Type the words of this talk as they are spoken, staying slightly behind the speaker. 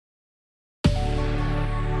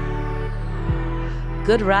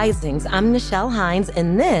Good risings. I'm Nichelle Hines,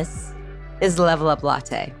 and this is Level Up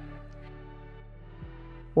Latte.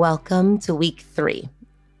 Welcome to week 3.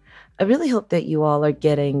 I really hope that you all are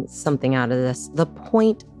getting something out of this. The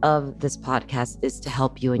point of this podcast is to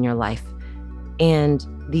help you in your life. And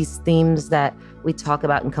these themes that we talk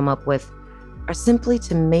about and come up with are simply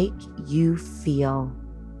to make you feel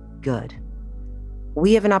good.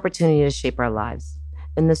 We have an opportunity to shape our lives.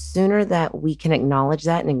 And the sooner that we can acknowledge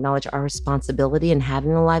that and acknowledge our responsibility in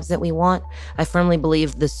having the lives that we want, I firmly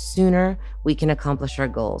believe the sooner we can accomplish our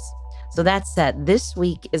goals. So that said, this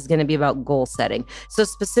week is going to be about goal setting. So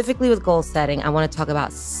specifically with goal setting, I want to talk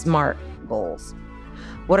about SMART goals.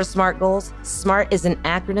 What are SMART goals? SMART is an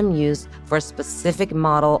acronym used for a specific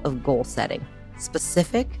model of goal setting.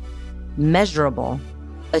 Specific, measurable,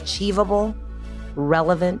 achievable,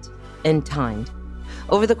 relevant, and timed.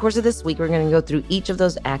 Over the course of this week, we're going to go through each of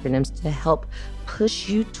those acronyms to help push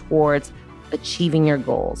you towards achieving your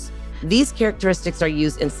goals. These characteristics are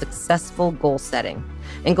used in successful goal setting.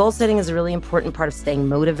 And goal setting is a really important part of staying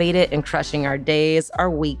motivated and crushing our days, our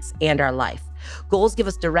weeks, and our life. Goals give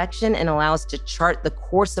us direction and allow us to chart the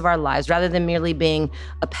course of our lives rather than merely being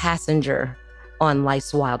a passenger on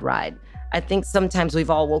life's wild ride. I think sometimes we've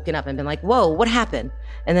all woken up and been like, whoa, what happened?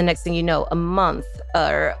 And the next thing you know, a month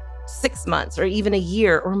or 6 months or even a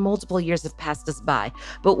year or multiple years have passed us by.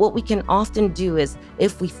 But what we can often do is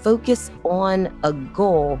if we focus on a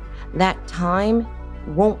goal, that time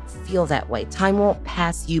won't feel that way. Time won't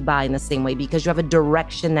pass you by in the same way because you have a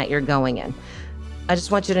direction that you're going in. I just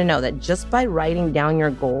want you to know that just by writing down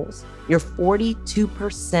your goals, you're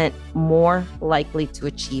 42% more likely to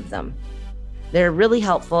achieve them. They're really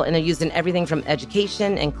helpful and they're used in everything from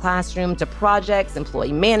education and classroom to projects,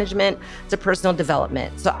 employee management, to personal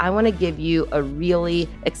development. So I want to give you a really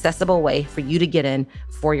accessible way for you to get in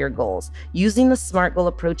for your goals. Using the SMART goal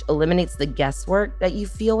approach eliminates the guesswork that you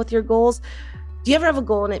feel with your goals. Do you ever have a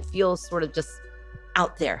goal and it feels sort of just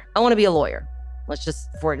out there? I want to be a lawyer. Let's just,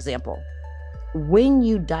 for example. When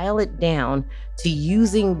you dial it down to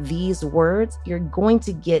using these words, you're going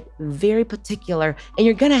to get very particular and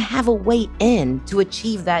you're going to have a way in to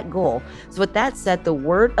achieve that goal. So with that said, the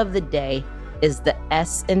word of the day is the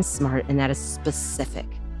S in SMART, and that is specific.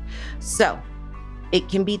 So it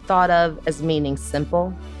can be thought of as meaning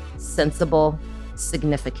simple, sensible,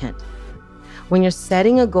 significant. When you're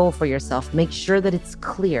setting a goal for yourself, make sure that it's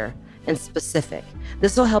clear and specific.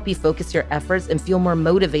 This will help you focus your efforts and feel more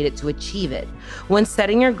motivated to achieve it. When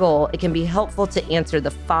setting your goal, it can be helpful to answer the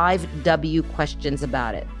 5 W questions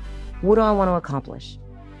about it. What do I want to accomplish?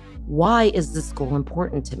 Why is this goal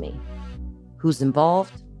important to me? Who's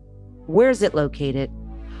involved? Where is it located?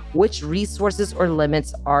 Which resources or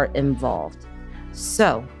limits are involved?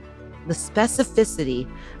 So, the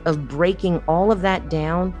specificity of breaking all of that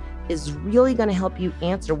down is really going to help you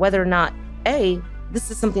answer whether or not A, this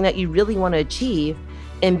is something that you really want to achieve,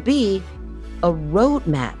 and B, a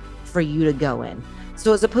roadmap for you to go in.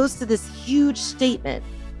 So as opposed to this huge statement,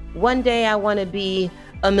 one day I want to be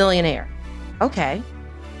a millionaire. Okay,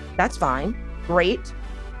 that's fine. Great.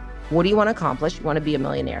 What do you want to accomplish? You want to be a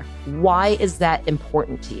millionaire. Why is that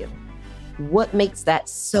important to you? What makes that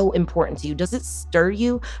so important to you? Does it stir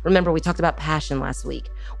you? Remember, we talked about passion last week.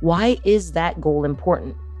 Why is that goal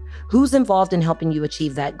important? Who's involved in helping you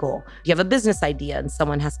achieve that goal? Do you have a business idea and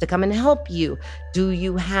someone has to come and help you? Do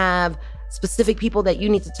you have specific people that you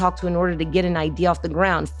need to talk to in order to get an idea off the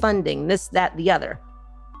ground? Funding, this, that, the other.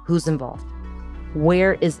 Who's involved?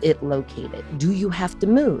 Where is it located? Do you have to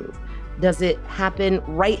move? Does it happen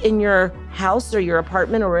right in your house or your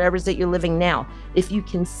apartment or wherever it is that you're living now? If you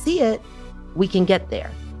can see it, we can get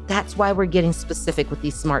there. That's why we're getting specific with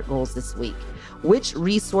these SMART goals this week. Which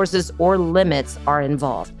resources or limits are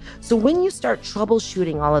involved? So when you start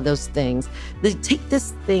troubleshooting all of those things, they take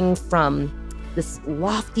this thing from this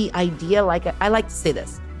lofty idea, like I like to say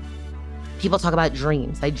this. People talk about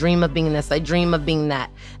dreams. I dream of being this, I dream of being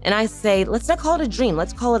that. And I say, let's not call it a dream,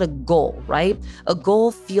 let's call it a goal, right? A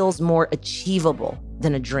goal feels more achievable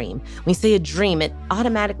than a dream. When you say a dream, it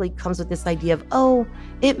automatically comes with this idea of, oh,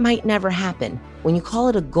 it might never happen. When you call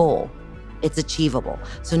it a goal, it's achievable.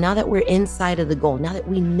 So now that we're inside of the goal, now that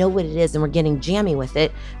we know what it is and we're getting jammy with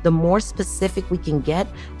it, the more specific we can get,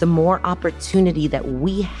 the more opportunity that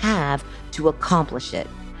we have to accomplish it.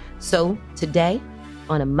 So today,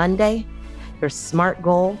 on a Monday, your SMART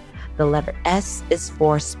goal, the letter S is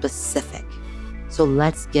for specific. So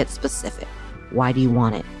let's get specific. Why do you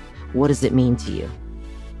want it? What does it mean to you?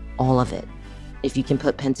 All of it. If you can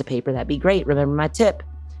put pen to paper, that'd be great. Remember my tip.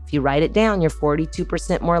 If you write it down, you're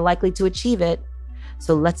 42% more likely to achieve it.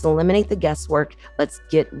 So let's eliminate the guesswork. Let's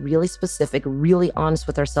get really specific, really honest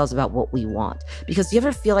with ourselves about what we want. Because you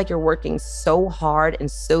ever feel like you're working so hard and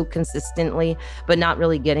so consistently, but not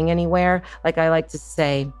really getting anywhere? Like I like to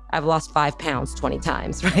say, I've lost 5 pounds 20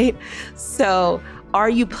 times, right? So are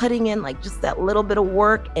you putting in like just that little bit of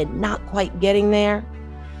work and not quite getting there?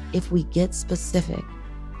 If we get specific,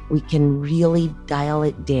 we can really dial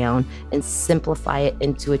it down and simplify it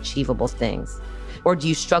into achievable things. Or do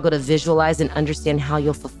you struggle to visualize and understand how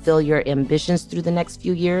you'll fulfill your ambitions through the next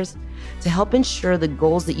few years? To help ensure the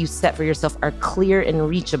goals that you set for yourself are clear and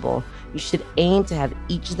reachable, you should aim to have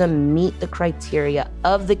each of them meet the criteria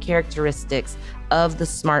of the characteristics of the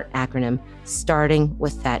SMART acronym, starting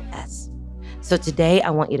with that S. So today,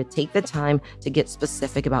 I want you to take the time to get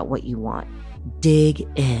specific about what you want. Dig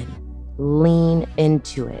in, lean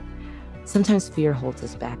into it. Sometimes fear holds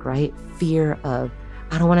us back, right? Fear of,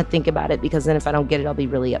 I don't want to think about it because then if I don't get it, I'll be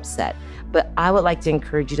really upset. But I would like to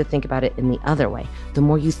encourage you to think about it in the other way. The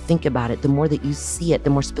more you think about it, the more that you see it, the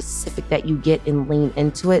more specific that you get and lean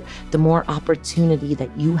into it, the more opportunity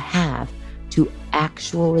that you have to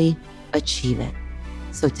actually achieve it.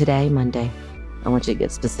 So today, Monday, I want you to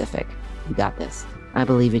get specific. You got this. I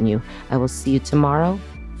believe in you. I will see you tomorrow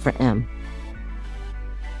for M.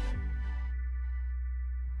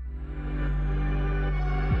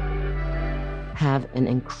 Have an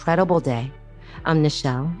incredible day. I'm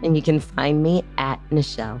Nichelle, and you can find me at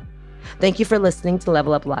Nichelle. Thank you for listening to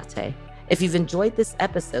Level Up Latte. If you've enjoyed this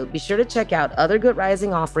episode, be sure to check out other Good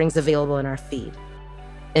Rising offerings available in our feed.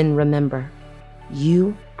 And remember,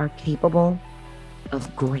 you are capable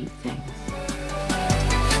of great things.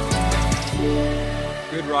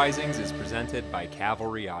 Good Risings is presented by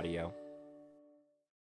Cavalry Audio.